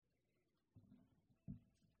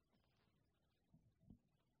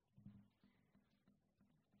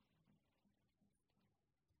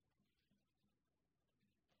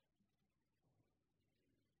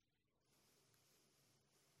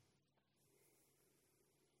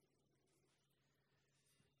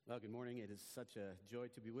Well, good morning. It is such a joy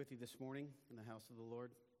to be with you this morning in the house of the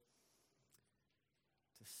Lord,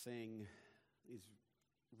 to sing these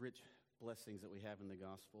rich blessings that we have in the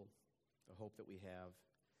gospel, the hope that we have,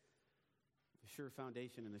 the sure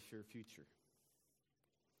foundation and the sure future.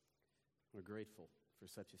 We're grateful for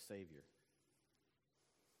such a Savior.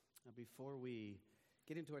 Now, before we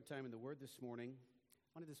get into our time in the Word this morning,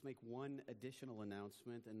 I want to just make one additional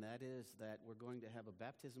announcement, and that is that we're going to have a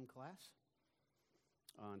baptism class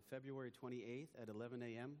on February 28th at 11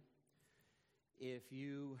 a.m. If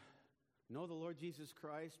you know the Lord Jesus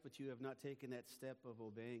Christ, but you have not taken that step of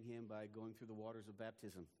obeying Him by going through the waters of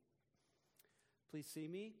baptism, please see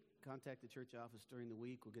me. Contact the church office during the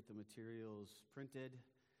week. We'll get the materials printed,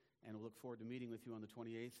 and we'll look forward to meeting with you on the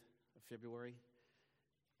 28th of February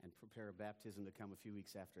and prepare a baptism to come a few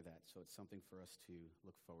weeks after that. So it's something for us to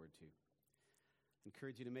look forward to. I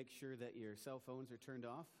encourage you to make sure that your cell phones are turned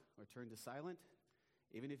off or turned to silent.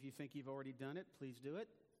 Even if you think you've already done it, please do it.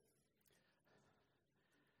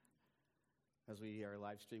 As we are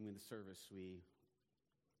live streaming the service, we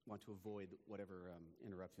want to avoid whatever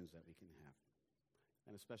interruptions that we can have.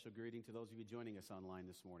 And a special greeting to those of you joining us online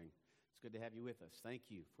this morning. It's good to have you with us. Thank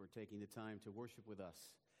you for taking the time to worship with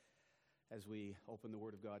us as we open the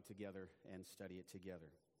Word of God together and study it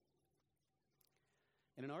together.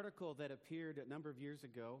 In an article that appeared a number of years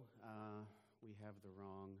ago, we have the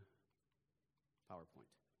wrong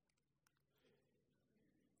PowerPoint.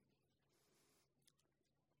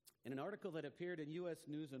 In an article that appeared in U.S.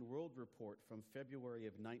 News and World Report from February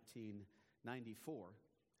of 1994,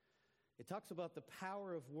 it talks about the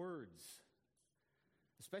power of words,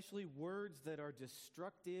 especially words that are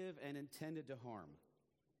destructive and intended to harm.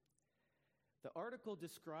 The article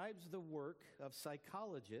describes the work of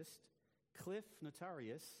psychologists Cliff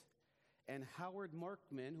Notarius and Howard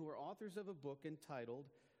Markman, who are authors of a book entitled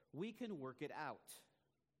We Can Work It Out.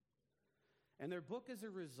 And their book is a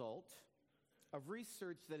result of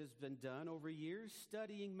research that has been done over years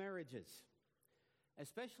studying marriages,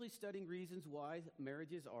 especially studying reasons why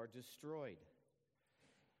marriages are destroyed.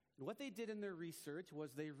 And what they did in their research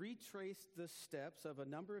was they retraced the steps of a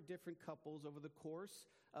number of different couples over the course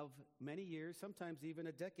of many years, sometimes even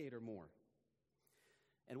a decade or more.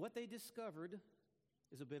 And what they discovered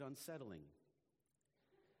is a bit unsettling.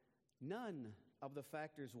 None of the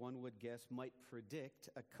factors one would guess might predict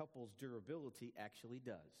a couple's durability actually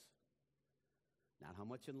does. Not how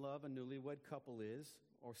much in love a newlywed couple is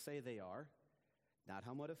or say they are, not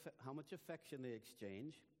how much affection they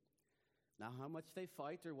exchange, not how much they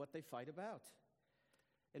fight or what they fight about.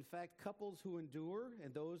 In fact, couples who endure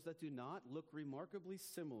and those that do not look remarkably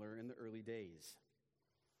similar in the early days.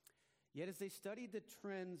 Yet as they studied the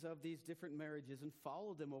trends of these different marriages and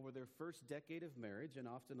followed them over their first decade of marriage, and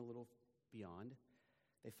often a little beyond,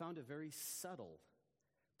 they found a very subtle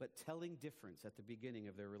but telling difference at the beginning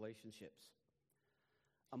of their relationships.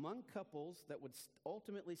 Among couples that would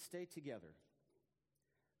ultimately stay together,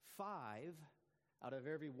 5 out of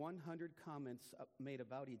every 100 comments made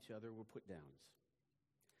about each other were put downs.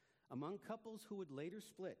 Among couples who would later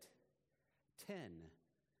split, 10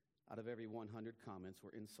 out of every 100 comments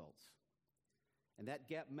were insults. And that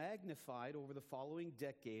gap magnified over the following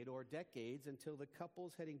decade or decades until the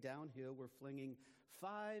couples heading downhill were flinging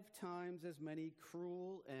 5 times as many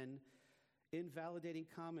cruel and invalidating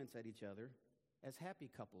comments at each other as happy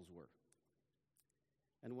couples were.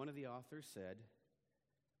 And one of the authors said,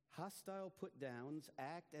 hostile put-downs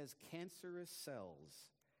act as cancerous cells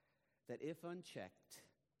that, if unchecked,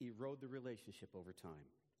 erode the relationship over time.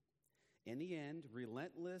 In the end,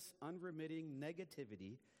 relentless, unremitting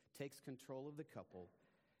negativity takes control of the couple,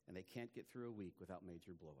 and they can't get through a week without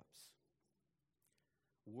major blow-ups.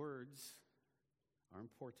 Words are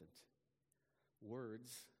important.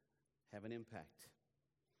 Words have an impact.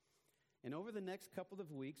 And over the next couple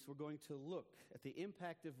of weeks, we're going to look at the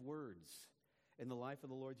impact of words in the life of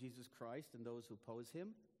the Lord Jesus Christ and those who oppose Him.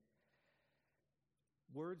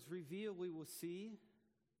 Words reveal, we will see,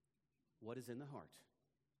 what is in the heart.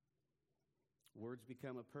 Words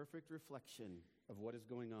become a perfect reflection of what is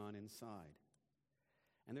going on inside.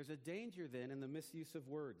 And there's a danger then in the misuse of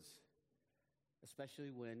words,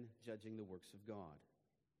 especially when judging the works of God.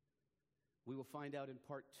 We will find out in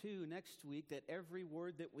part 2 next week that every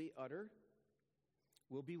word that we utter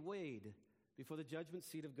will be weighed before the judgment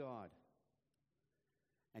seat of God.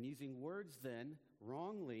 And using words then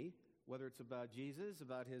wrongly, whether it's about Jesus,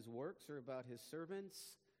 about His works, or about His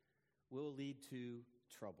servants, will lead to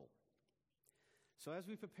trouble. So as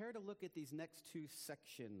we prepare to look at these next 2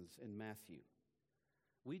 sections in Matthew,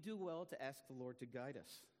 we do well to ask the Lord to guide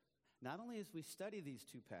us, not only as we study these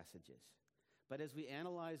 2 passages, but as we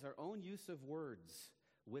analyze our own use of words,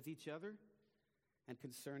 with each other, and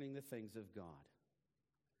concerning the things of God.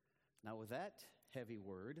 Now, with that heavy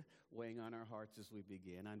word weighing on our hearts as we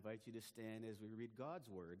begin, I invite you to stand as we read God's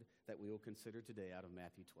word that we will consider today out of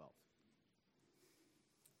Matthew 12.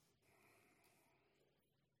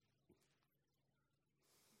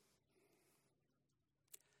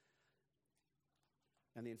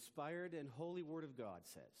 And the inspired and holy word of God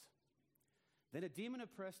says, "Then a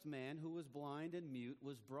demon-oppressed man who was blind and mute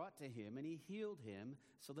was brought to him, and he healed him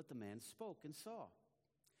so that the man spoke and saw.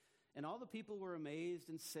 And all the people were amazed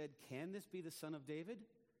and said, 'Can this be the son of David?'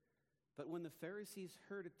 But when the Pharisees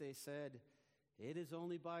heard it, they said, 'It is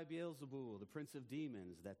only by Beelzebul, the prince of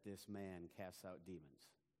demons, that this man casts out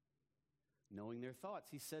demons.' Knowing their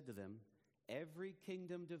thoughts, he said to them, 'Every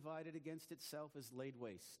kingdom divided against itself is laid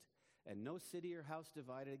waste, and no city or house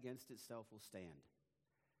divided against itself will stand.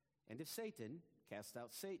 And if Satan cast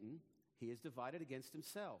out Satan, he is divided against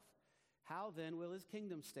himself. How then will his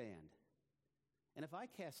kingdom stand? And if I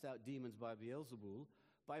cast out demons by Beelzebul,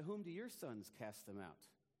 by whom do your sons cast them out?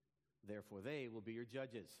 Therefore they will be your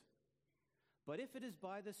judges. But if it is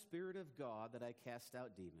by the Spirit of God that I cast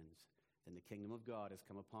out demons, then the kingdom of God has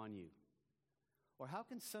come upon you. Or how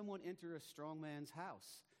can someone enter a strong man's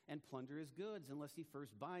house and plunder his goods unless he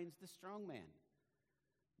first binds the strong man?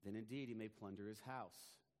 Then indeed he may plunder his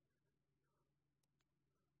house.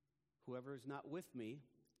 Whoever is not with me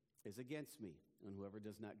is against me, and whoever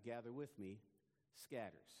does not gather with me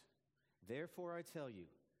scatters. Therefore I tell you,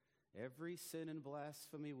 every sin and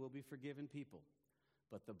blasphemy will be forgiven people,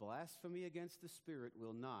 but the blasphemy against the Spirit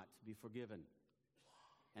will not be forgiven.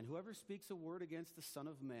 And whoever speaks a word against the Son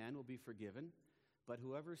of Man will be forgiven, but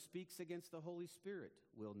whoever speaks against the Holy Spirit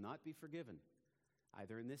will not be forgiven,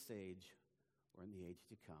 either in this age or in the age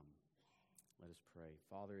to come." Let us pray.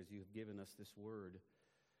 Father, as you have given us this word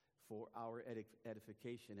for our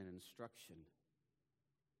edification and instruction,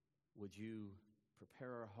 would you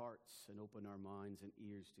prepare our hearts and open our minds and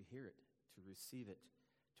ears to hear it, to receive it,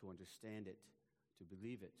 to understand it, to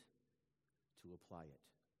believe it, to apply it.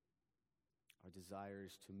 Our desire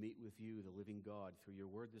is to meet with you, the living God, through your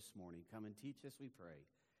word this morning. Come and teach us, we pray,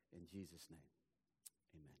 in Jesus' name.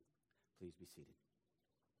 Amen. Please be seated.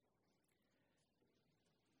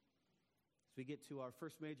 As we get to our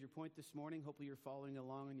first major point this morning, hopefully you're following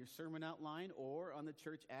along on your sermon outline or on the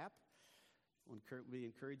church app. I'll be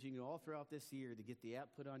encouraging you all throughout this year to get the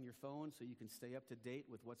app put on your phone so you can stay up to date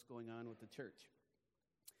with what's going on with the church.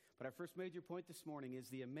 But our first major point this morning is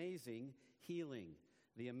the amazing healing.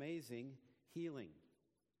 The amazing healing.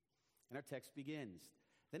 And our text begins,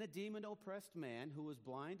 "Then a demon-oppressed man who was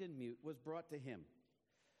blind and mute was brought to him."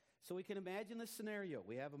 So we can imagine the scenario.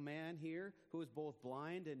 We have a man here who is both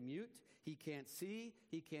blind and mute. He can't see,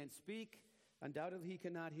 he can't speak, undoubtedly he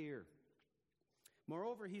cannot hear.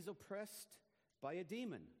 Moreover, he's oppressed by a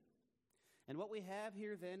demon. And what we have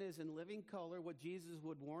here then is in living color what Jesus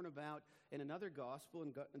would warn about in another gospel,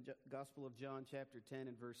 in Gospel of John chapter 10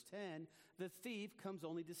 and verse 10, the thief comes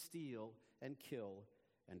only to steal and kill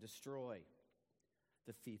and destroy.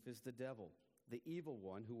 The thief is the devil, the evil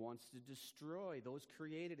one who wants to destroy those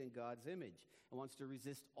created in God's image and wants to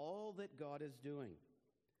resist all that God is doing.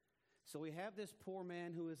 So we have this poor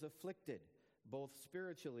man who is afflicted, both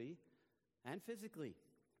spiritually and physically.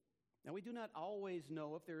 Now, we do not always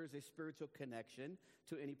know if there is a spiritual connection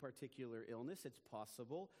to any particular illness. It's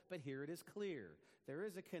possible, but here it is clear. There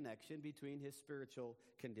is a connection between his spiritual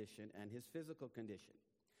condition and his physical condition.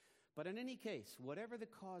 But in any case, whatever the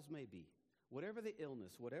cause may be, whatever the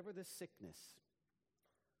illness, whatever the sickness,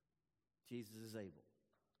 Jesus is able.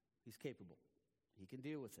 He's capable. He can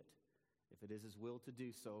deal with it if it is his will to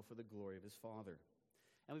do so for the glory of his Father.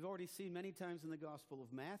 And we've already seen many times in the Gospel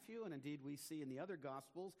of Matthew, and indeed we see in the other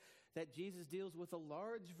Gospels, that Jesus deals with a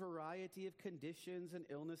large variety of conditions and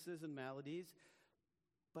illnesses and maladies.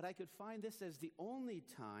 But I could find this as the only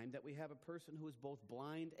time that we have a person who is both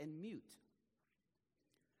blind and mute.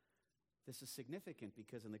 This is significant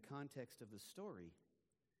because in the context of the story,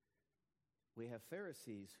 we have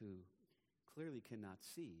Pharisees who clearly cannot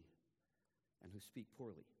see and who speak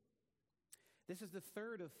poorly. This is the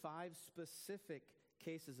third of 5 specific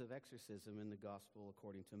cases of exorcism in the gospel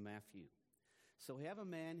according to Matthew. So we have a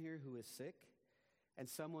man here who is sick and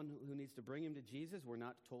someone who needs to bring him to Jesus. We're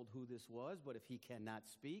not told who this was, but if he cannot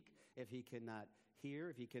speak, if he cannot hear,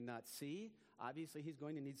 if he cannot see, obviously he's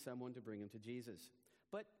going to need someone to bring him to Jesus.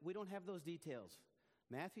 But we don't have those details.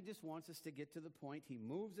 Matthew just wants us to get to the point. He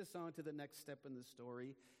moves us on to the next step in the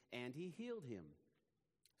story, and he healed him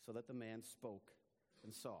so that the man spoke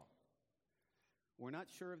and saw. We're not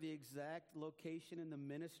sure of the exact location in the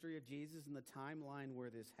ministry of Jesus and the timeline where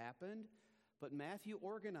this happened, but Matthew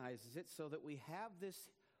organizes it so that we have this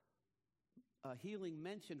healing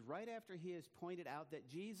mentioned right after he has pointed out that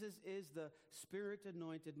Jesus is the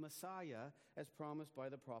Spirit-anointed Messiah as promised by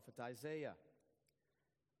the prophet Isaiah.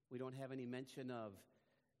 We don't have any mention of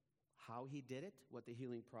how he did it, what the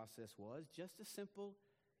healing process was, just a simple,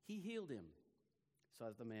 he healed him, so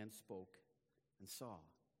as the man spoke and saw.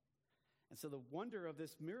 And so the wonder of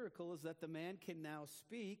this miracle is that the man can now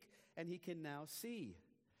speak and he can now see.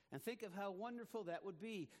 And think of how wonderful that would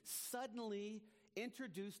be, suddenly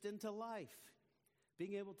introduced into life,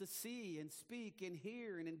 being able to see and speak and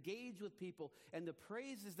hear and engage with people, and the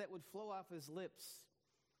praises that would flow off his lips.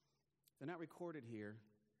 They're not recorded here,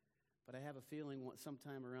 but I have a feeling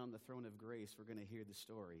sometime around the throne of grace we're going to hear the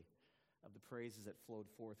story of the praises that flowed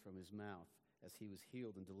forth from his mouth as he was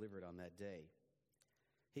healed and delivered on that day.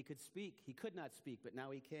 He could speak. He could not speak, but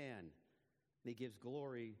now he can. And he gives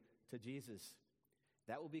glory to Jesus.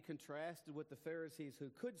 That will be contrasted with the Pharisees who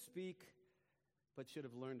could speak, but should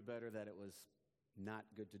have learned better that it was not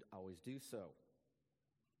good to always do so.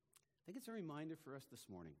 I think it's a reminder for us this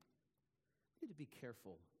morning. We need to be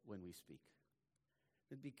careful when we speak.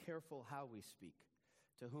 And be careful how we speak,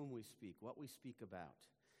 to whom we speak, what we speak about.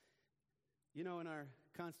 You know, in our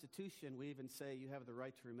Constitution, we even say you have the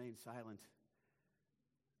right to remain silent.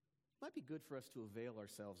 It might be good for us to avail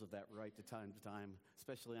ourselves of that right to time,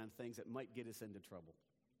 especially on things that might get us into trouble.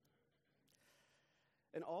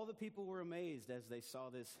 And all the people were amazed as they saw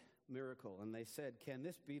this miracle, and they said, "Can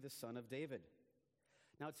this be the Son of David?"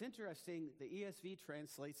 Now, it's interesting, the ESV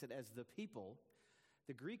translates it as the people.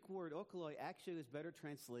 The Greek word okoloi actually is better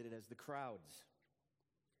translated as the crowds.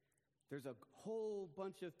 There's a whole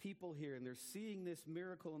bunch of people here, and they're seeing this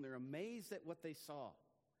miracle, and they're amazed at what they saw.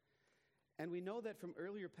 And we know that from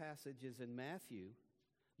earlier passages in Matthew,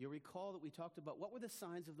 you'll recall that we talked about what were the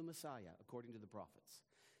signs of the Messiah, according to the prophets.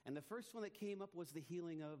 And the first one that came up was the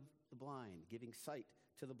healing of the blind, giving sight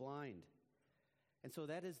to the blind. And so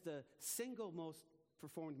that is the single most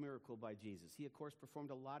performed miracle by Jesus. He, of course, performed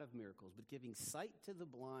a lot of miracles, but giving sight to the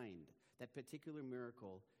blind, that particular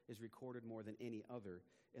miracle is recorded more than any other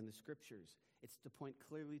in the Scriptures. It's to point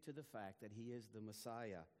clearly to the fact that he is the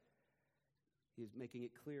Messiah. He's making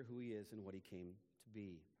it clear who he is and what he came to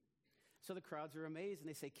be. So the crowds are amazed, and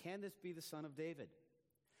they say, "Can this be the Son of David?"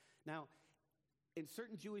 Now, in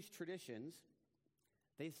certain Jewish traditions,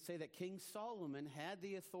 they say that King Solomon had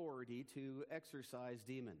the authority to exorcise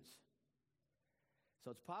demons.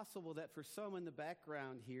 So it's possible that for some in the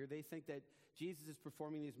background here, they think that Jesus is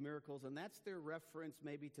performing these miracles, and that's their reference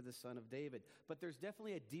maybe to the Son of David. But there's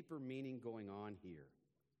definitely a deeper meaning going on here.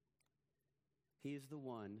 He is the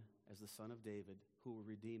one, as the Son of David, who will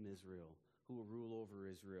redeem Israel, who will rule over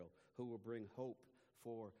Israel, who will bring hope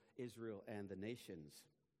for Israel and the nations.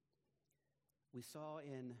 We saw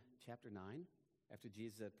in chapter 9, after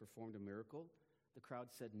Jesus had performed a miracle, the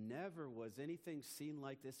crowd said, "Never was anything seen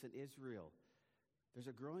like this in Israel." There's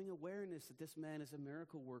a growing awareness that this man is a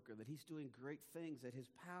miracle worker, that he's doing great things, that his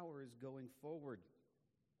power is going forward.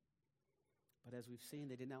 But as we've seen,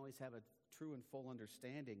 they didn't always have a true and full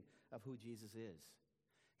understanding of who Jesus is.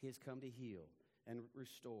 He has come to heal and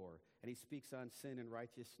restore, and he speaks on sin and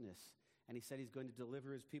righteousness. And he said he's going to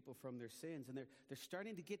deliver his people from their sins. And they're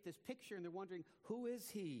starting to get this picture, and they're wondering, who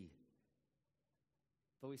is he?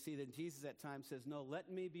 But we see that Jesus at times says, "No,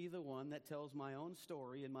 let me be the one that tells my own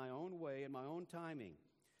story in my own way, in my own timing,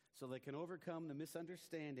 so they can overcome the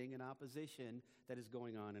misunderstanding and opposition that is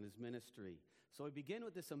going on in his ministry." So we begin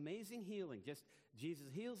with this amazing healing. Just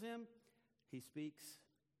Jesus heals him, he speaks,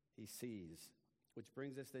 he sees. Which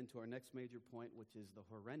brings us then to our next major point, which is the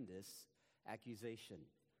horrendous accusation.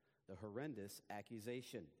 The horrendous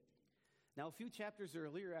accusation. Now, a few chapters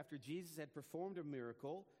earlier, after Jesus had performed a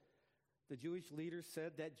miracle, the Jewish leaders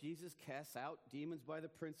said that Jesus casts out demons by the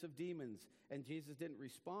prince of demons. And Jesus didn't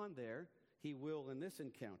respond there. He will in this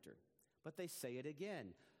encounter. But they say it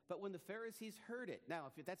again. But when the Pharisees heard it, now,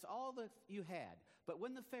 if that's all that you had, but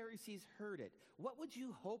when the Pharisees heard it, what would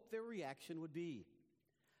you hope their reaction would be?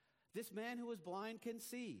 This man who was blind can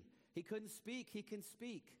see. He couldn't speak, he can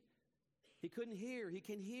speak. He couldn't hear, he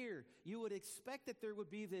can hear. You would expect that there would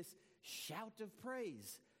be this shout of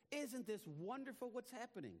praise. Isn't this wonderful what's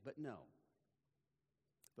happening? But no.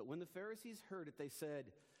 But when the Pharisees heard it, they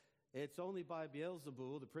said, "It's only by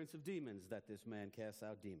Beelzebul, the prince of demons, that this man casts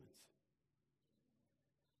out demons."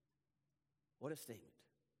 What a statement.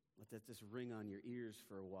 Let that just ring on your ears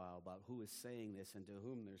for a while about who is saying this and to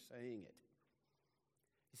whom they're saying it.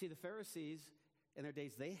 You see, the Pharisees in their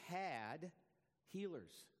days, they had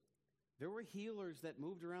healers. There were healers that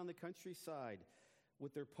moved around the countryside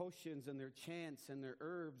with their potions and their chants and their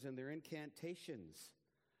herbs and their incantations.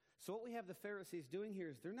 So what we have the Pharisees doing here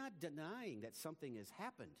is they're not denying that something has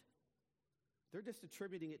happened. They're just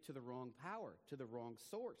attributing it to the wrong power, to the wrong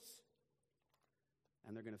source.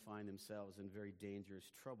 And they're going to find themselves in very dangerous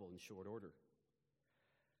trouble in short order.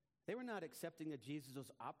 They were not accepting that Jesus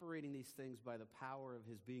was operating these things by the power of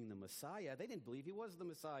his being the Messiah. They didn't believe he was the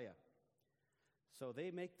Messiah. So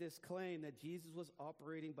they make this claim that Jesus was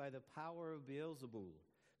operating by the power of Beelzebul.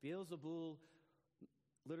 Beelzebul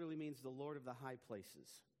literally means the Lord of the high places.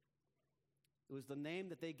 It was the name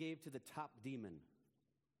that they gave to the top demon.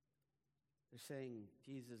 They're saying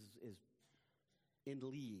Jesus is in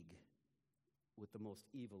league with the most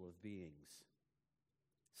evil of beings.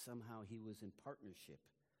 Somehow he was in partnership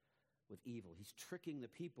with evil. He's tricking the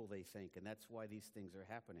people, they think, and that's why these things are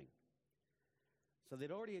happening. So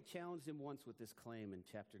they'd already challenged him once with this claim in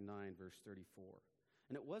chapter 9, verse 34.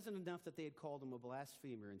 And it wasn't enough that they had called him a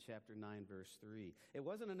blasphemer in chapter 9, verse 3. It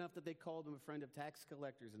wasn't enough that they called him a friend of tax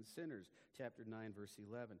collectors and sinners, chapter 9, verse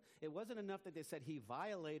 11. It wasn't enough that they said he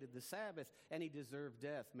violated the Sabbath and he deserved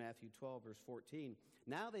death, Matthew 12, verse 14.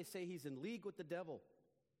 Now they say he's in league with the devil.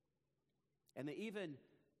 And they even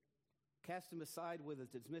cast him aside with a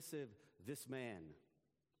dismissive, this man,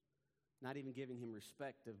 not even giving him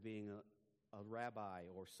respect of being a rabbi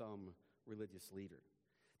or some religious leader.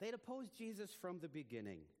 They had opposed Jesus from the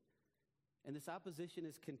beginning, and this opposition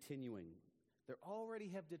is continuing. They already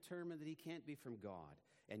have determined that he can't be from God,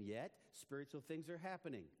 and yet spiritual things are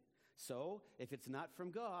happening. So, if it's not from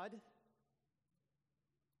God,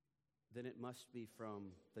 then it must be from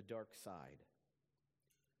the dark side.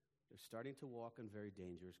 They're starting to walk on very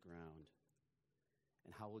dangerous ground.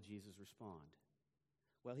 And how will Jesus respond?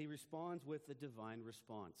 Well, he responds with the divine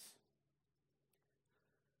response.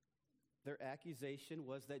 Their accusation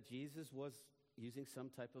was that Jesus was using some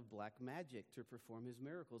type of black magic to perform his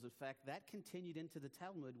miracles. In fact, that continued into the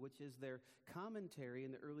Talmud, which is their commentary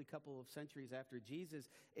in the early couple of centuries after Jesus.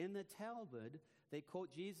 In the Talmud, they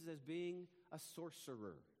quote Jesus as being a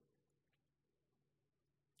sorcerer.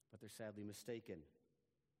 But they're sadly mistaken.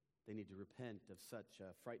 They need to repent of such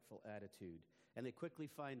a frightful attitude. And they quickly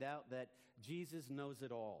find out that Jesus knows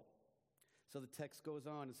it all. So the text goes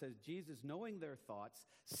on and says, Jesus, knowing their thoughts,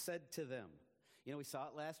 said to them. You know, we saw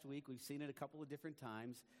it last week. We've seen it a couple of different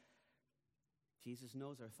times. Jesus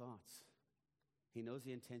knows our thoughts. He knows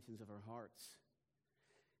the intentions of our hearts.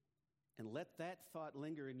 And let that thought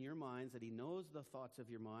linger in your minds, that he knows the thoughts of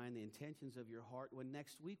your mind, the intentions of your heart, when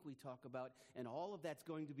next week we talk about, and all of that's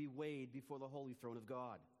going to be weighed before the holy throne of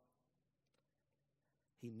God.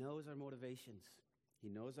 He knows our motivations. He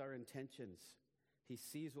knows our intentions. He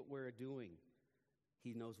sees what we're doing.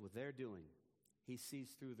 He knows what they're doing. He sees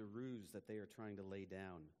through the ruse that they are trying to lay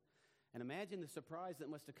down. And imagine the surprise that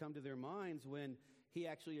must have come to their minds when he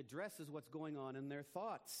actually addresses what's going on in their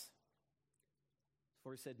thoughts.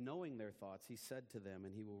 For he said, knowing their thoughts, he said to them,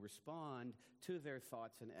 and he will respond to their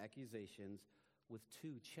thoughts and accusations with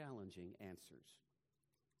two challenging answers.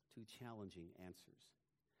 Two challenging answers.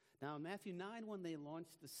 Now, in Matthew 9, when they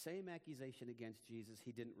launched the same accusation against Jesus,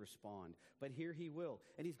 he didn't respond. But here he will.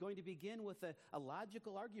 And he's going to begin with a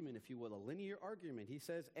logical argument, if you will, a linear argument. He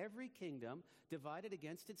says, every kingdom divided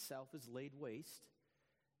against itself is laid waste,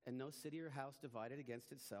 and no city or house divided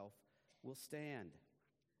against itself will stand.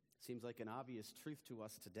 Seems like an obvious truth to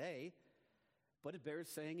us today, but it bears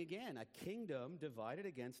saying again, a kingdom divided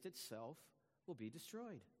against itself will be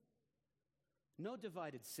destroyed. No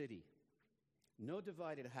divided city, no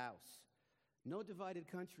divided house, no divided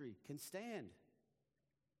country can stand.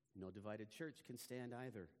 No divided church can stand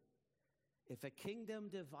either. If a kingdom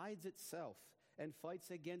divides itself and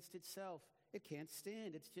fights against itself, it can't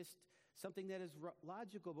stand. It's just something that is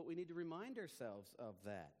logical, but we need to remind ourselves of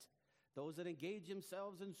that. Those that engage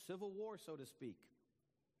themselves in civil war, so to speak,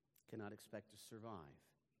 cannot expect to survive.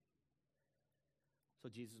 So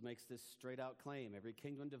Jesus makes this straight-out claim. Every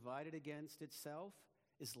kingdom divided against itself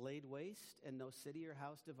is laid waste, and no city or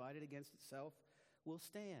house divided against itself will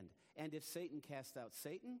stand. And if Satan casts out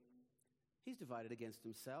Satan, he's divided against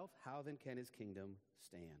himself. How then can his kingdom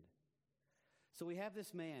stand? So we have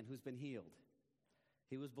this man who's been healed.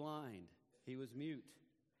 He was blind. He was mute.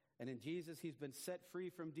 And in Jesus, he's been set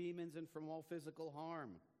free from demons and from all physical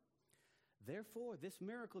harm. Therefore, this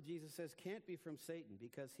miracle, Jesus says, can't be from Satan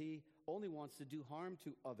because he only wants to do harm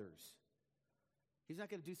to others. He's not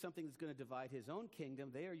going to do something that's going to divide his own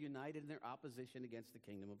kingdom. They are united in their opposition against the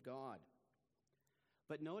kingdom of God.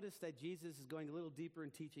 But notice that Jesus is going a little deeper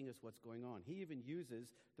in teaching us what's going on. He even uses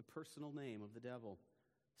the personal name of the devil,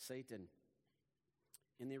 Satan.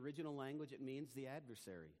 In the original language, it means the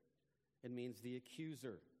adversary. It means the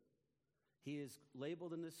accuser. He is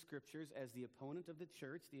labeled in the scriptures as the opponent of the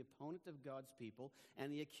church, the opponent of God's people,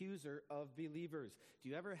 and the accuser of believers. Do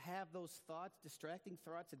you ever have those thoughts, distracting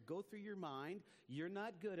thoughts that go through your mind? You're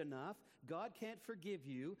not good enough. God can't forgive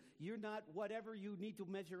you. You're not whatever you need to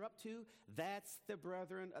measure up to. That's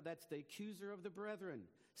the accuser of the brethren.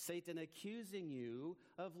 Satan accusing you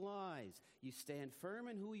of lies. You stand firm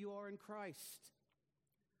in who you are in Christ.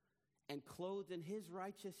 And clothed in his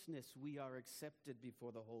righteousness, we are accepted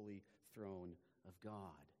before the holy throne of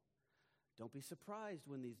God. Don't be surprised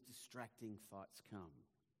when these distracting thoughts come,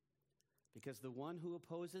 because the one who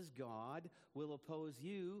opposes God will oppose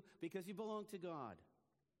you because you belong to God.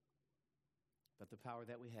 But the power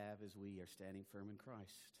that we have is we are standing firm in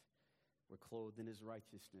Christ. We're clothed in his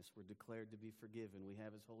righteousness. We're declared to be forgiven. We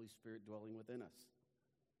have his Holy Spirit dwelling within us.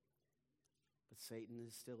 But Satan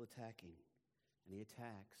is still attacking. And he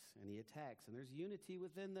attacks, and he attacks. And there's unity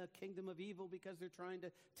within the kingdom of evil because they're trying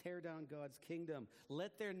to tear down God's kingdom.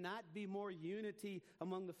 Let there not be more unity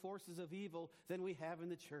among the forces of evil than we have in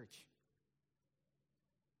the church.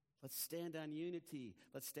 Let's stand on unity.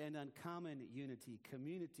 Let's stand on common unity,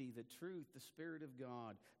 community, the truth, the Spirit of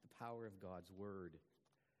God, the power of God's word.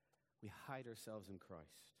 We hide ourselves in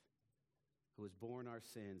Christ, who has borne our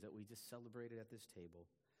sins that we just celebrated at this table.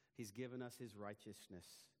 He's given us his righteousness.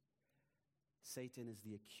 Satan is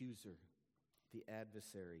the accuser, the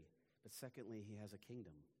adversary. But secondly, he has a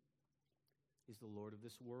kingdom. He's the Lord of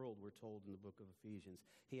this world, we're told in the book of Ephesians.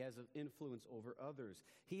 He has an influence over others.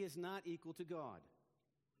 He is not equal to God.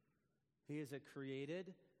 He is a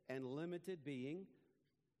created and limited being,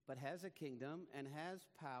 but has a kingdom and has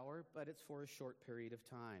power, but it's for a short period of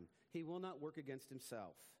time. He will not work against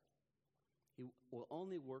himself. He will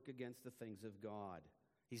only work against the things of God.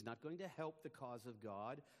 He's not going to help the cause of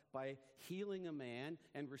God by healing a man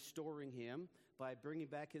and restoring him, by bringing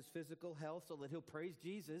back his physical health so that he'll praise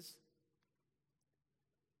Jesus.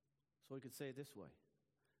 So we could say it this way.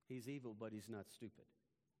 He's evil, but he's not stupid.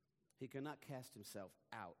 He cannot cast himself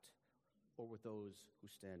out or with those who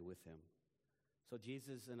stand with him. So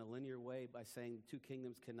Jesus, in a linear way, by saying a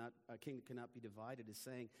kingdom cannot be divided, is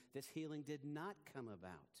saying this healing did not come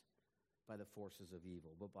about by the forces of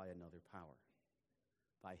evil, but by another power.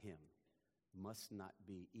 By him. Must not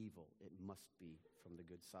be evil. It must be from the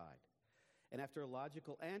good side. And after a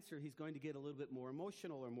logical answer, he's going to get a little bit more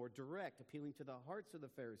emotional or more direct, appealing to the hearts of the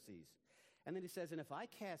Pharisees. And then he says, and if I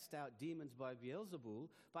cast out demons by Beelzebul,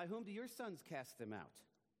 by whom do your sons cast them out?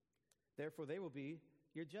 Therefore they will be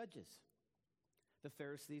your judges. The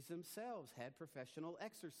Pharisees themselves had professional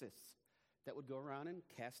exorcists that would go around and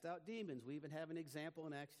cast out demons. We even have an example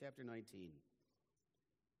in Acts chapter 19.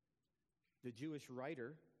 The Jewish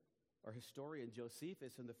writer or historian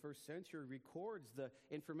Josephus in the first century records the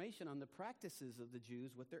information on the practices of the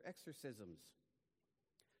Jews with their exorcisms.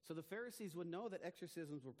 So the Pharisees would know that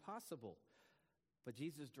exorcisms were possible. But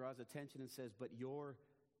Jesus draws attention and says, but your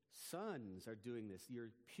sons are doing this, your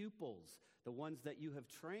pupils, the ones that you have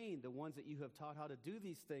trained, the ones that you have taught how to do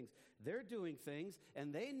these things, they're doing things,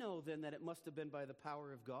 and they know then that it must have been by the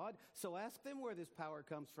power of God. So ask them where this power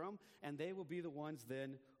comes from, and they will be the ones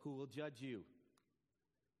then who will judge you.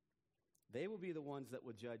 They will be the ones that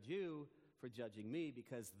will judge you for judging me,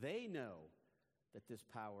 because they know that this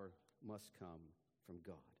power must come from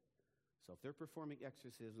God. So if they're performing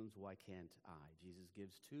exorcisms, why can't I? Jesus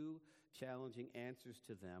gives two challenging answers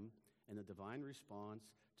to them in the divine response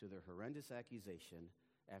to their horrendous accusation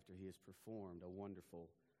after he has performed a wonderful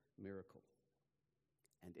miracle.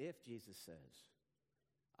 And if Jesus says,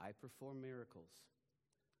 I perform miracles,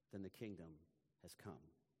 then the kingdom has come.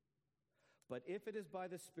 But if it is by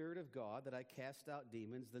the Spirit of God that I cast out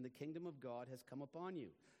demons, then the kingdom of God has come upon you.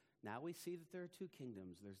 Now we see that there are two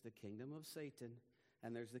kingdoms. There's the kingdom of Satan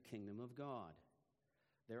and there's the kingdom of God.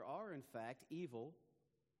 There are, in fact, evil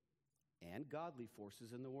and godly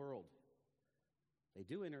forces in the world. They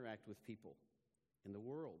do interact with people in the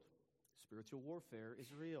world. Spiritual warfare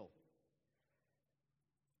is real.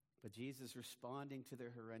 But Jesus, responding to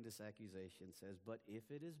their horrendous accusation, says, but if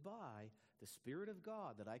it is by the Spirit of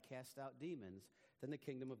God that I cast out demons, then the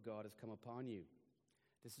kingdom of God has come upon you.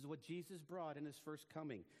 This is what Jesus brought in his first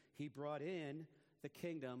coming. He brought in the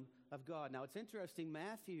kingdom of God. Now, it's interesting,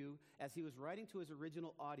 Matthew, as he was writing to his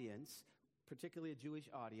original audience, particularly a Jewish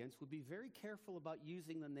audience, would be very careful about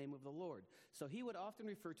using the name of the Lord. So he would often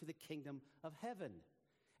refer to the kingdom of heaven.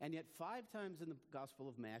 And yet 5 times in the Gospel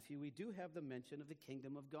of Matthew, we do have the mention of the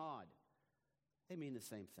kingdom of God. They mean the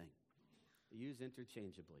same thing. They're used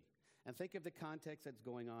interchangeably. And think of the context that's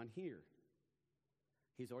going on here.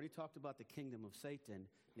 He's already talked about the kingdom of Satan, and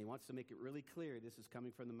he wants to make it really clear this is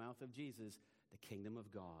coming from the mouth of Jesus, the kingdom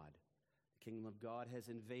of God. The kingdom of God has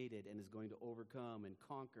invaded and is going to overcome and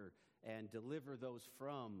conquer and deliver those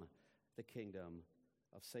from the kingdom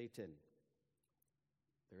of Satan.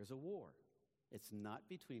 There is a war. It's not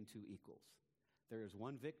between two equals. There is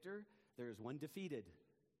one victor, there is one defeated.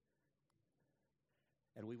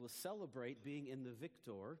 And we will celebrate being in the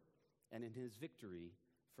victor and in his victory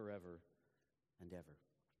forever and ever.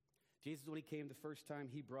 Jesus, when he came the first time,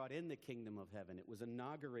 he brought in the kingdom of heaven. It was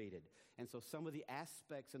inaugurated. And so some of the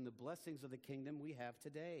aspects and the blessings of the kingdom we have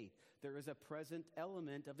today. There is a present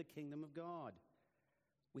element of the kingdom of God.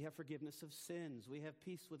 We have forgiveness of sins. We have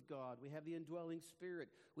peace with God. We have the indwelling Spirit.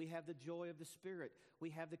 We have the joy of the Spirit. We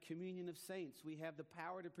have the communion of saints. We have the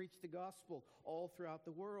power to preach the gospel all throughout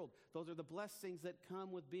the world. Those are the blessings that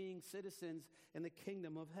come with being citizens in the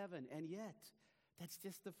kingdom of heaven. And yet, that's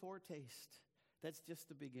just the foretaste. That's just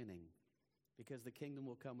the beginning. Because the kingdom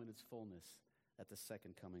will come in its fullness at the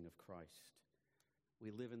second coming of Christ. We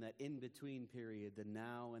live in that in-between period, the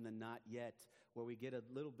now and the not yet, where we get a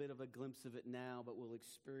little bit of a glimpse of it now, but we'll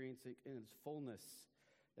experience it in its fullness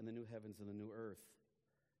in the new heavens and the new earth.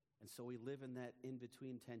 And so we live in that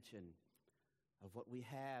in-between tension of what we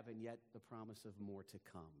have and yet the promise of more to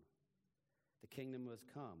come. The kingdom has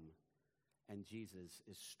come, and Jesus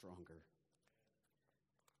is stronger.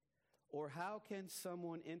 Or how can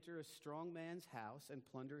someone enter a strong man's house and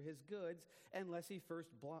plunder his goods unless he first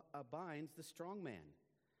binds the strong man?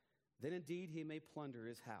 Then indeed he may plunder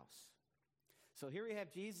his house. So here we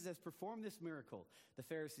have Jesus has performed this miracle. The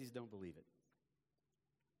Pharisees don't believe it.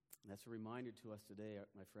 And that's a reminder to us today,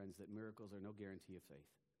 my friends, that miracles are no guarantee of faith.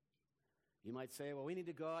 You might say, well, we need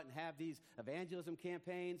to go out and have these evangelism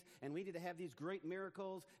campaigns, and we need to have these great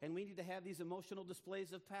miracles, and we need to have these emotional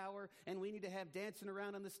displays of power, and we need to have dancing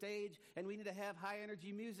around on the stage, and we need to have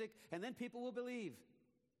high-energy music, and then people will believe.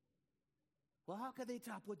 Well, how could they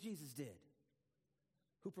top what Jesus did?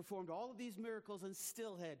 Who performed all of these miracles and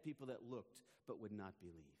still had people that looked but would not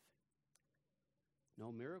believe.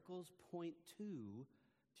 No, miracles point to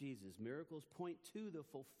Jesus. Miracles point to the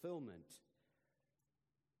fulfillment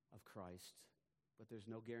of Christ, but there's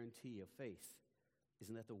no guarantee of faith.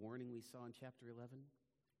 Isn't that the warning we saw in chapter 11?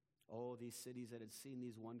 Oh, these cities that had seen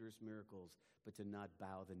these wondrous miracles, but to not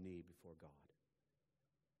bow the knee before God.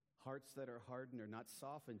 Hearts that are hardened are not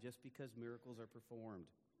softened just because miracles are performed.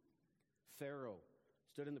 Pharaoh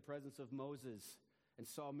stood in the presence of Moses and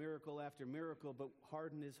saw miracle after miracle, but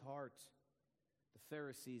hardened his heart. The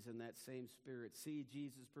Pharisees in that same spirit see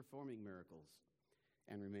Jesus performing miracles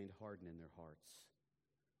and remained hardened in their hearts.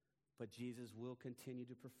 But Jesus will continue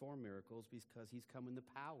to perform miracles because he's come in the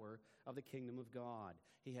power of the kingdom of God.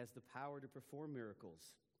 He has the power to perform miracles.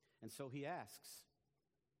 And so he asks,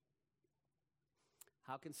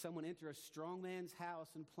 how can someone enter a strong man's house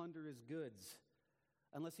and plunder his goods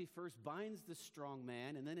unless he first binds the strong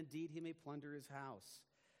man, and then indeed he may plunder his house?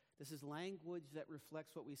 This is language that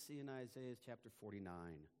reflects what we see in Isaiah chapter 49.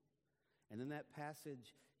 And in that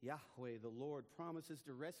passage, Yahweh, the Lord, promises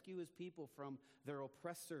to rescue his people from their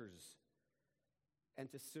oppressors and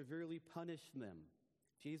to severely punish them.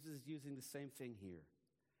 Jesus is using the same thing here.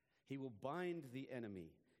 He will bind the enemy.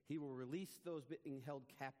 He will release those being held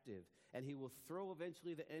captive, and he will throw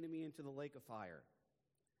eventually the enemy into the lake of fire.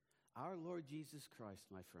 Our Lord Jesus Christ,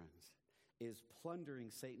 my friends, is plundering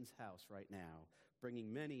Satan's house right now,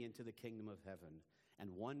 bringing many into the kingdom of heaven.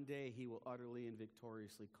 And one day he will utterly and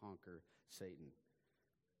victoriously conquer Satan.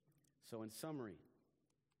 So in summary,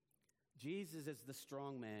 Jesus is the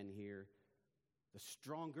strong man here, the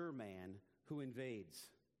stronger man who invades.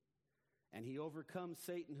 And he overcomes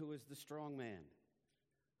Satan, who is the strong man,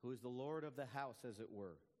 who is the Lord of the house, as it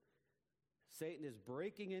were. Satan is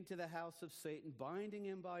breaking into the house of Satan, binding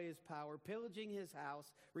him by his power, pillaging his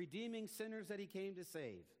house, redeeming sinners that he came to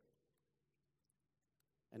save.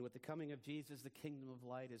 And with the coming of Jesus, the kingdom of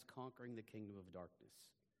light is conquering the kingdom of darkness.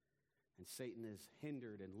 And Satan is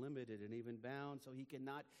hindered and limited and even bound, so he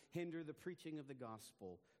cannot hinder the preaching of the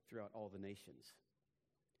gospel throughout all the nations.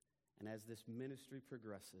 And as this ministry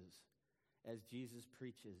progresses, as Jesus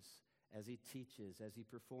preaches, as he teaches, as he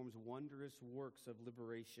performs wondrous works of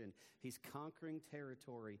liberation, he's conquering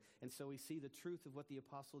territory. And so we see the truth of what the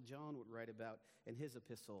Apostle John would write about in his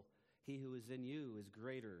epistle. He who is in you is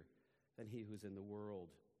greater than he who's in the world.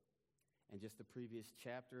 And just the previous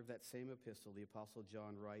chapter of that same epistle, the Apostle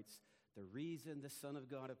John writes, the reason the Son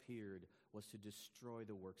of God appeared was to destroy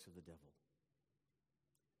the works of the devil.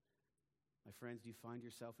 My friends, do you find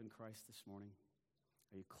yourself in Christ this morning?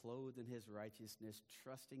 Are you clothed in his righteousness,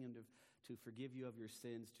 trusting him to forgive you of your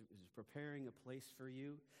sins, to preparing a place for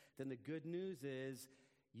you? Then the good news is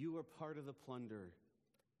you are part of the plunder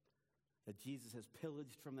that Jesus has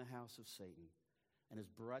pillaged from the house of Satan. and has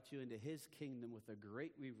brought you into his kingdom with a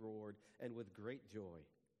great reward and with great joy.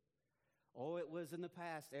 Oh, it was in the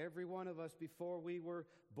past. Every one of us, before we were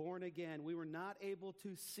born again, we were not able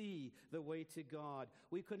to see the way to God.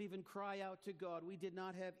 We couldn't even cry out to God. We did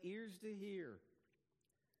not have ears to hear.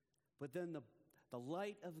 But then the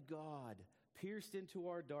light of God pierced into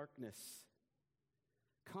our darkness,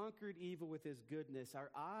 conquered evil with his goodness.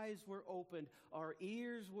 Our eyes were opened, our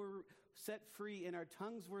ears were set free, and our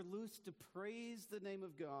tongues were loosed to praise the name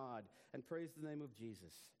of God and praise the name of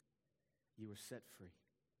Jesus. You were set free.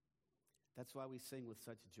 That's why we sing with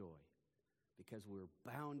such joy, because we're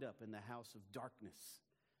bound up in the house of darkness,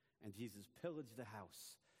 and Jesus pillaged the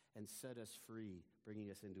house and set us free, bringing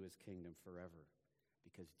us into his kingdom forever,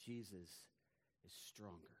 because Jesus is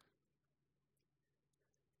stronger.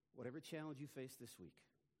 Whatever challenge you face this week,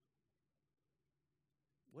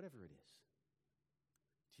 whatever it is,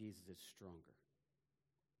 Jesus is stronger.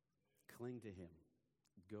 Cling to him.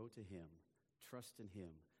 Go to him. Trust in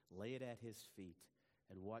him. Lay it at his feet,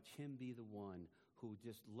 and watch him be the one who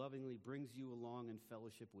just lovingly brings you along in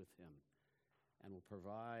fellowship with him and will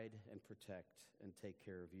provide and protect and take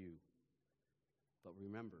care of you. But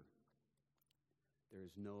remember, there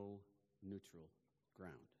is no neutral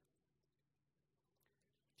ground.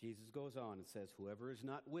 Jesus goes on and says, whoever is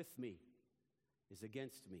not with me is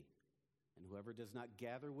against me, and whoever does not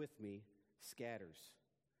gather with me scatters.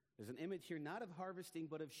 There's an image here not of harvesting,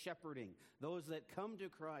 but of shepherding. Those that come to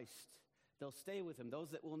Christ, they'll stay with him. Those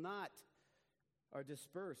that will not are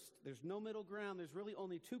dispersed. There's no middle ground. There's really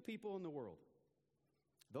only two people in the world: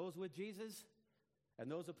 those with Jesus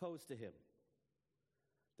and those opposed to him.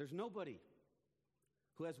 There's nobody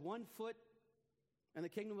who has 1 foot in the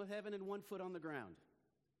kingdom of heaven and 1 foot on the ground.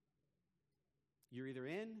 You're either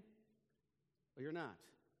in or you're not.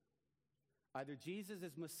 Either Jesus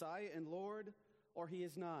is Messiah and Lord, or he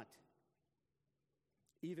is not.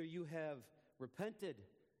 Either you have repented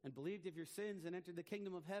and believed of your sins and entered the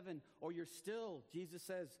kingdom of heaven, or you're still, Jesus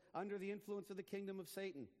says, under the influence of the kingdom of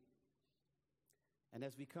Satan. And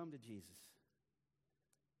as we come to Jesus,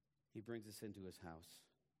 he brings us into his house.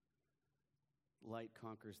 Light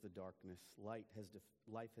conquers the darkness. Life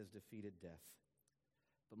has defeated death.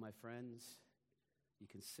 But my friends, you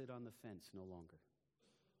can sit on the fence no longer.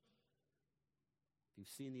 If you've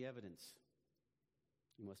seen the evidence,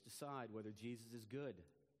 you must decide whether Jesus is good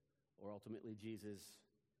or ultimately Jesus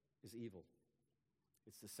is evil.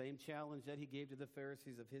 It's the same challenge that he gave to the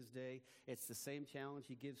Pharisees of his day. It's the same challenge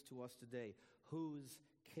he gives to us today. Whose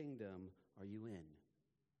kingdom are you in?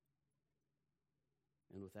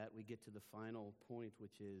 And with that, we get to the final point,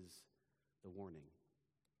 which is the warning.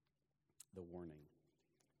 The warning.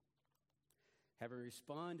 Having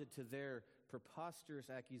responded to their preposterous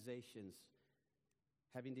accusations,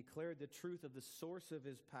 having declared the truth of the source of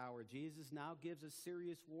his power, Jesus now gives a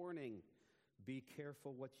serious warning. Be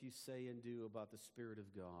careful what you say and do about the Spirit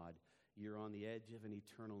of God. You're on the edge of an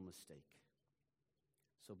eternal mistake.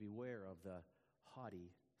 So beware of the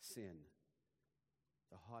haughty sin.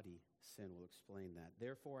 The haughty sin will explain that.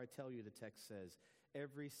 Therefore, I tell you, the text says,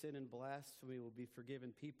 every sin and blasphemy will be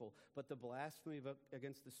forgiven people, but the blasphemy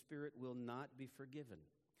against the Spirit will not be forgiven.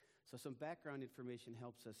 So some background information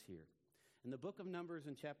helps us here. In the book of Numbers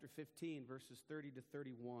in chapter 15, verses 30 to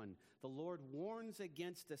 31, the Lord warns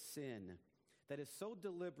against a sin that is so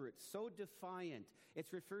deliberate, so defiant,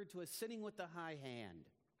 it's referred to as sinning with the high hand.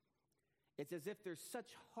 It's as if there's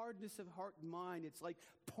such hardness of heart and mind. It's like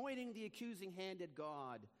pointing the accusing hand at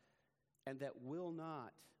God, and that will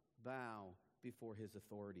not bow before his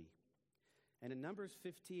authority. And in Numbers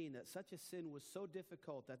 15, that such a sin was so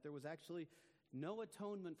difficult that there was actually no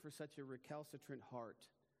atonement for such a recalcitrant heart.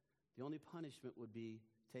 The only punishment would be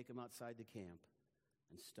take him outside the camp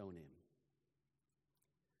and stone him.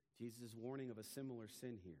 Jesus is warning of a similar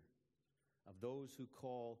sin here, of those who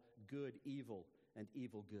call good evil and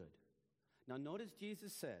evil good. Now notice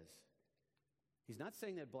Jesus says, he's not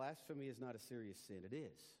saying that blasphemy is not a serious sin. It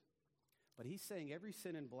is. But he's saying every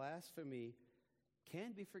sin and blasphemy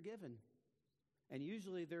can be forgiven. And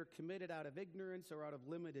usually they're committed out of ignorance or out of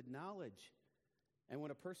limited knowledge. And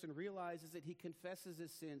when a person realizes it, he confesses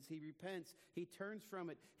his sins, he repents, he turns from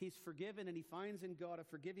it, he's forgiven, and he finds in God a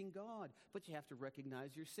forgiving God. But you have to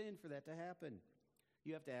recognize your sin for that to happen.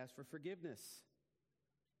 You have to ask for forgiveness.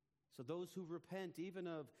 So those who repent, even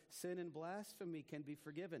of sin and blasphemy, can be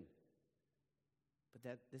forgiven.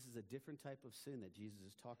 But this is a different type of sin that Jesus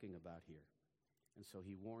is talking about here. And so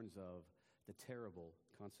he warns of the terrible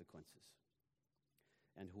consequences.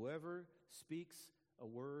 And whoever speaks a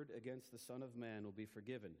word against the Son of Man will be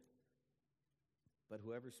forgiven. But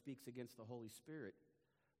whoever speaks against the Holy Spirit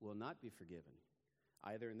will not be forgiven,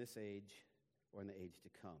 either in this age or in the age to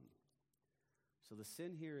come. So the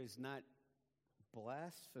sin here is not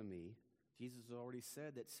blasphemy. Jesus already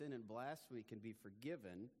said that sin and blasphemy can be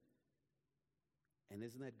forgiven. And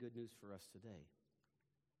isn't that good news for us today?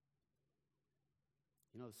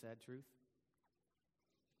 You know the sad truth?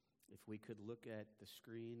 If we could look at the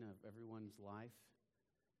screen of everyone's life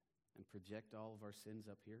and project all of our sins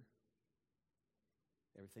up here,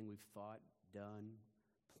 everything we've thought, done,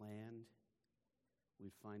 planned,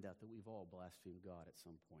 we'd find out that we've all blasphemed God at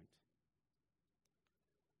some point.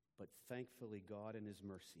 But thankfully, God in his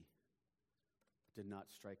mercy did not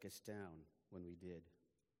strike us down when we did.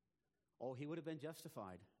 Oh, he would have been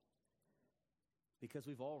justified because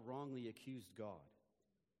we've all wrongly accused God,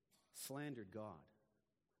 slandered God,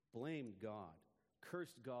 blamed God,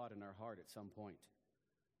 cursed God in our heart at some point.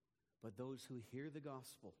 But those who hear the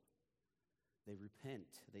gospel, they repent,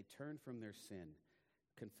 they turn from their sin,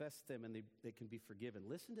 confess them, and they can be forgiven.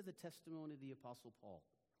 Listen to the testimony of the Apostle Paul.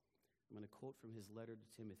 I'm going to quote from his letter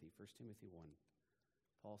to Timothy, 1 Timothy 1.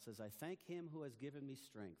 Paul says, I thank him who has given me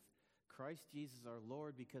strength, Christ Jesus our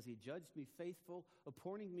Lord, because he judged me faithful,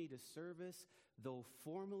 appointing me to service, though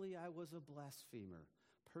formerly I was a blasphemer,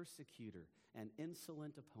 persecutor, and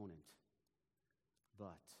insolent opponent.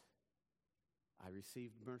 But I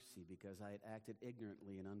received mercy because I had acted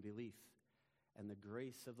ignorantly in unbelief, and the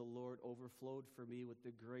grace of the Lord overflowed for me with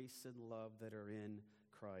the grace and love that are in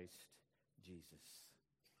Christ Jesus.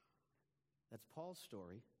 That's Paul's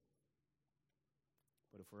story.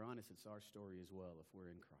 But if we're honest, it's our story as well if we're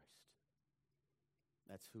in Christ.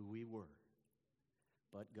 That's who we were,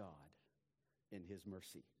 but God in his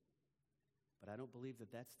mercy. But I don't believe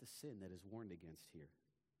that that's the sin that is warned against here.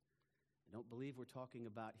 I don't believe we're talking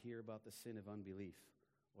about here about the sin of unbelief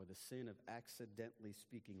or the sin of accidentally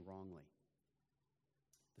speaking wrongly.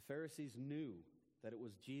 The Pharisees knew that it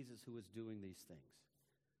was Jesus who was doing these things,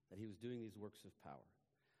 that he was doing these works of power.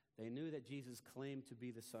 They knew that Jesus claimed to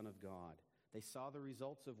be the Son of God. They saw the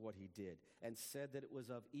results of what he did and said that it was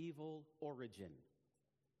of evil origin.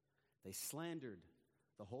 They slandered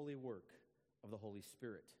the holy work of the Holy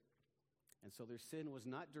Spirit. And so their sin was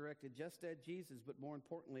not directed just at Jesus, but more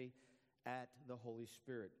importantly, at the Holy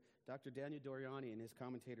Spirit. Dr. Daniel Doriani in his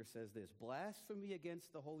commentator says this, blasphemy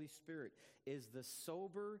against the Holy Spirit is the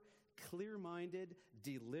sober, clear-minded,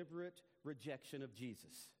 deliberate rejection of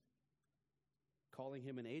Jesus, calling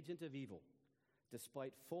him an agent of evil,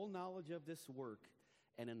 despite full knowledge of this work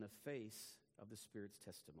and in the face of the Spirit's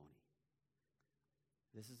testimony.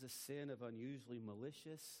 This is a sin of unusually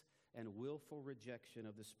malicious and willful rejection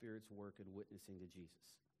of the Spirit's work in witnessing to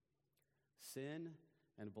Jesus. Sin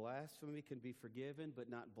and blasphemy can be forgiven, but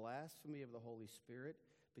not blasphemy of the Holy Spirit,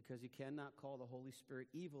 because you cannot call the Holy Spirit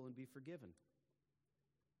evil and be forgiven.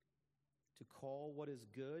 To call what is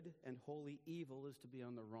good and holy evil is to be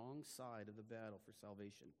on the wrong side of the battle for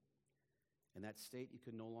salvation. In that state, you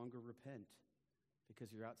can no longer repent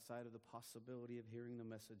because you're outside of the possibility of hearing the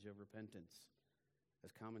message of repentance.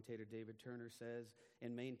 As commentator David Turner says,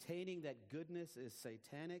 in maintaining that goodness is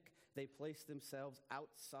satanic, they place themselves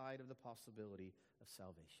outside of the possibility of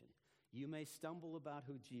salvation. You may stumble about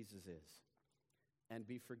who Jesus is and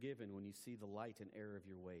be forgiven when you see the light and error of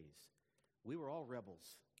your ways. We were all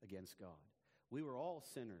rebels against God. We were all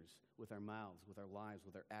sinners with our mouths, with our lives,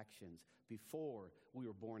 with our actions before we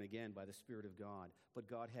were born again by the Spirit of God. But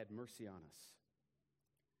God had mercy on us.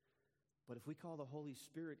 But if we call the Holy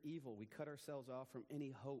Spirit evil, we cut ourselves off from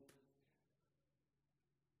any hope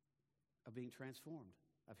of being transformed,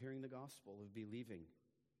 of hearing the gospel, of believing.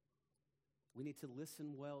 We need to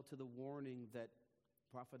listen well to the warning that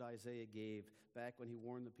Prophet Isaiah gave back when he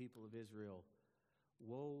warned the people of Israel.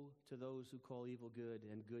 Woe to those who call evil good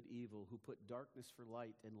and good evil, who put darkness for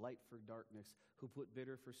light and light for darkness, who put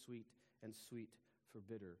bitter for sweet and sweet for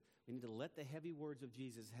bitter. We need to let the heavy words of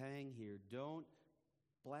Jesus hang here. Don't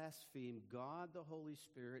blaspheme God the Holy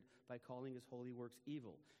Spirit by calling his holy works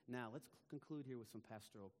evil. Now, let's conclude here with some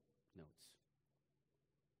pastoral notes.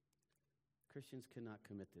 Christians cannot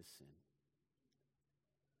commit this sin.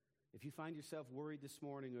 If you find yourself worried this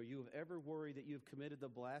morning, or you have ever worried that you have committed the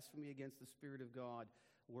blasphemy against the Spirit of God,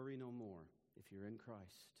 worry no more if you're in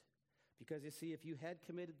Christ. Because you see, if you had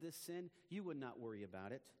committed this sin, you would not worry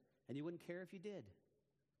about it, and you wouldn't care if you did.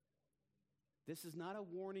 This is not a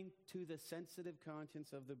warning to the sensitive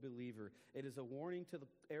conscience of the believer. It is a warning to the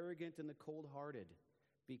arrogant and the cold-hearted.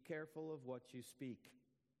 Be careful of what you speak.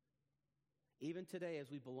 Even today,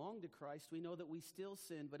 as we belong to Christ, we know that we still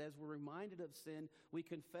sin, but as we're reminded of sin, we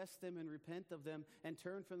confess them and repent of them and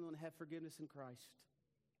turn from them and have forgiveness in Christ.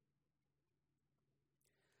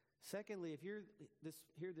 Secondly, if you're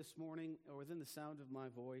here this morning or within the sound of my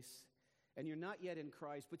voice, and you're not yet in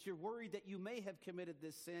Christ, but you're worried that you may have committed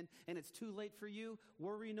this sin and it's too late for you,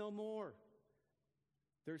 worry no more.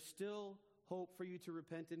 There's still hope for you to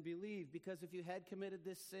repent and believe, because if you had committed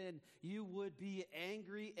this sin, you would be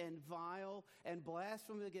angry and vile and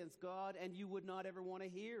blasphemous against God, and you would not ever want to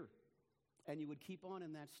hear, and you would keep on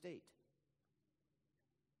in that state.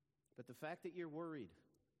 But the fact that you're worried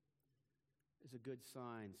is a good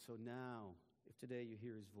sign. So now, if today you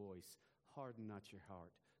hear his voice, harden not your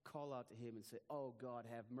heart. Call out to him and say, oh God,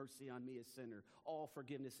 have mercy on me, a sinner. All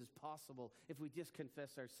forgiveness is possible if we just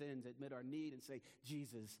confess our sins, admit our need, and say,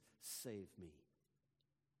 Jesus, save me.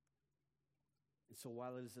 And so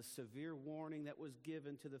while it is a severe warning that was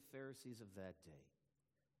given to the Pharisees of that day,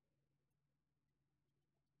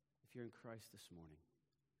 if you're in Christ this morning,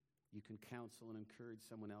 you can counsel and encourage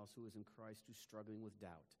someone else who is in Christ who's struggling with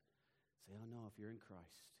doubt. Say, oh no, if you're in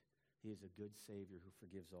Christ, he is a good Savior who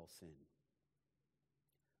forgives all sin.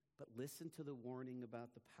 But listen to the warning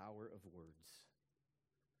about the power of words.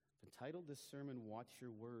 I've entitled this sermon, Watch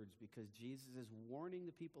Your Words, because Jesus is warning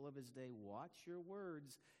the people of his day, watch your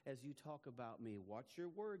words as you talk about me. Watch your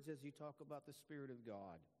words as you talk about the Spirit of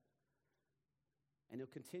God. And he'll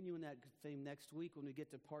continue in that theme next week when we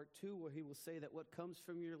get to part 2, where he will say that what comes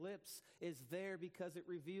from your lips is there because it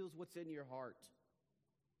reveals what's in your heart.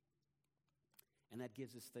 And that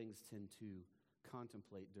gives us things to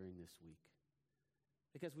contemplate during this week.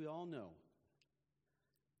 Because we all know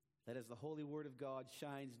that as the Holy Word of God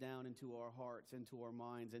shines down into our hearts, into our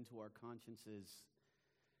minds, into our consciences,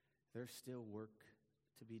 there's still work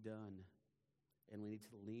to be done. And we need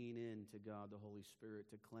to lean in to God, the Holy Spirit,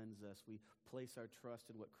 to cleanse us. We place our trust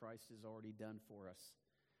in what Christ has already done for us.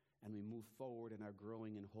 And we move forward in our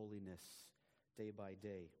growing in holiness day by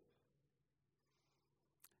day.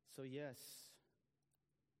 So yes,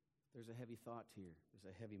 there's a heavy thought here.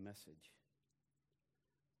 There's a heavy message.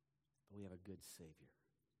 But we have a good Savior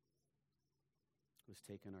who's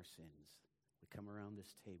taken our sins. We come around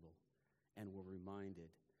this table and we're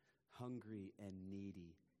reminded, hungry and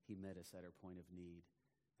needy, he met us at our point of need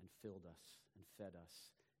and filled us and fed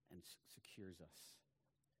us and secures us.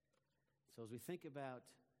 So as we think about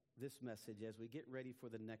this message, as we get ready for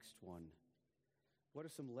the next one, what are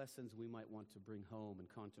some lessons we might want to bring home and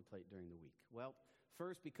contemplate during the week? Well,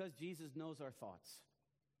 first, because Jesus knows our thoughts,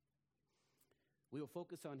 we will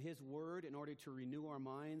focus on his word in order to renew our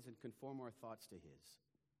minds and conform our thoughts to his.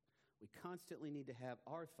 We constantly need to have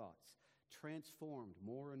our thoughts transformed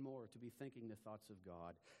more and more to be thinking the thoughts of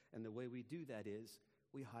God. And the way we do that is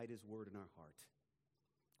we hide his word in our heart.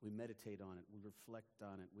 We meditate on it. We reflect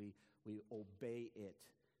on it. We obey it.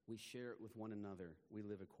 We share it with one another. We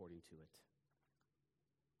live according to it.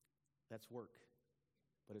 That's work,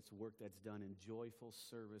 but it's work that's done in joyful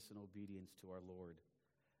service and obedience to our Lord.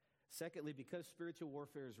 Secondly, because spiritual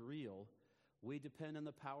warfare is real, we depend on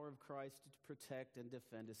the power of Christ to protect and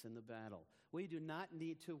defend us in the battle. We do not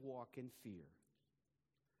need to walk in fear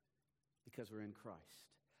because we're in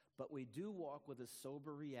Christ. But we do walk with a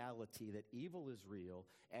sober reality that evil is real,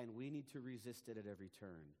 and we need to resist it at every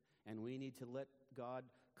turn. And we need to let God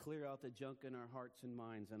clear out the junk in our hearts and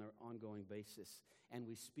minds on an ongoing basis. And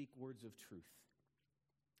we speak words of truth.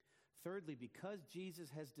 Thirdly, because Jesus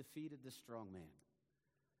has defeated the strong man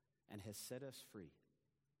and has set us free,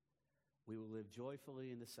 we will live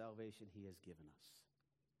joyfully in the salvation he has given us.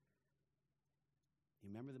 You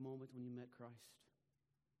remember the moment when you met Christ?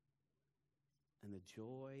 And the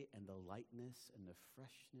joy and the lightness and the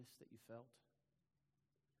freshness that you felt?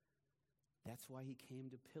 That's why he came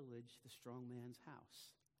to pillage the strong man's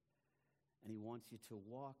house. And he wants you to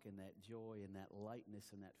walk in that joy and that lightness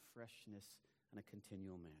and that freshness in a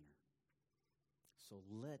continual manner. So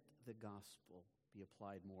let the gospel be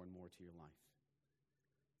applied more and more to your life.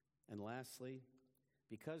 And lastly,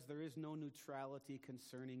 because there is no neutrality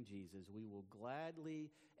concerning Jesus, we will gladly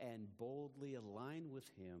and boldly align with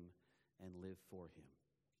him and live for him.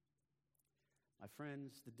 My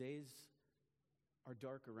friends, the days are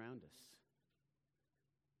dark around us,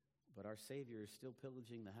 but our Savior is still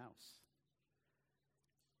pillaging the house.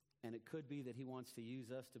 And it could be that he wants to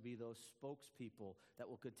use us to be those spokespeople that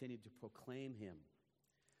will continue to proclaim him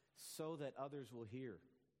so that others will hear.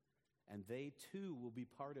 And they too will be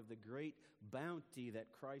part of the great bounty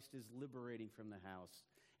that Christ is liberating from the house.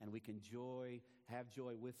 And we can have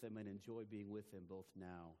joy with them and enjoy being with him both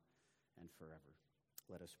now and forever.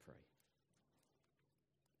 Let us pray.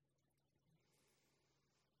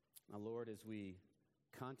 Now, Lord, as we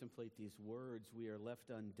contemplate these words, we are left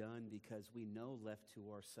undone because we know left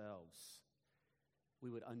to ourselves, we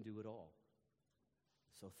would undo it all.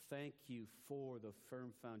 So thank you for the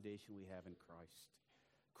firm foundation we have in Christ.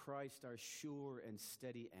 Christ, our sure and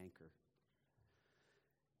steady anchor.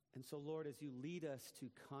 And so, Lord, as you lead us to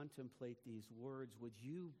contemplate these words, would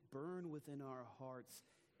you burn within our hearts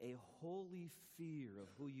a holy fear of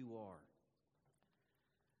who you are,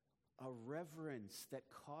 a reverence that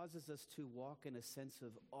causes us to walk in a sense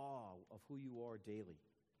of awe of who you are daily,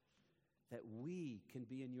 that we can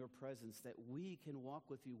be in your presence, that we can walk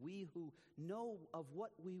with you, we who know of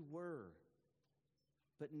what we were,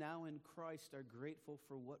 but now in Christ are grateful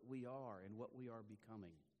for what we are and what we are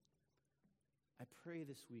becoming. I pray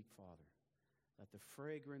this week, Father, that the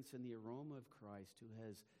fragrance and the aroma of Christ, who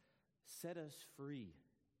has set us free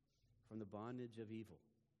from the bondage of evil,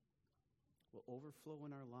 will overflow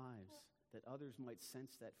in our lives, that others might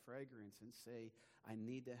sense that fragrance and say, I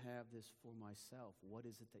need to have this for myself. What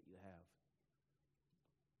is it that you have?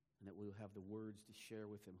 And that we'll have the words to share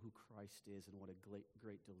with them who Christ is and what a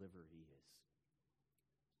great deliverer he is.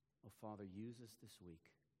 Oh, Father, use us this week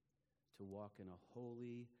to walk in a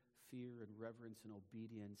holy fear and reverence and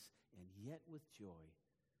obedience, and yet with joy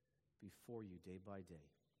before you day by day.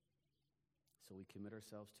 So we commit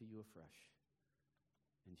ourselves to you afresh.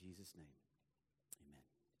 In Jesus' name, amen.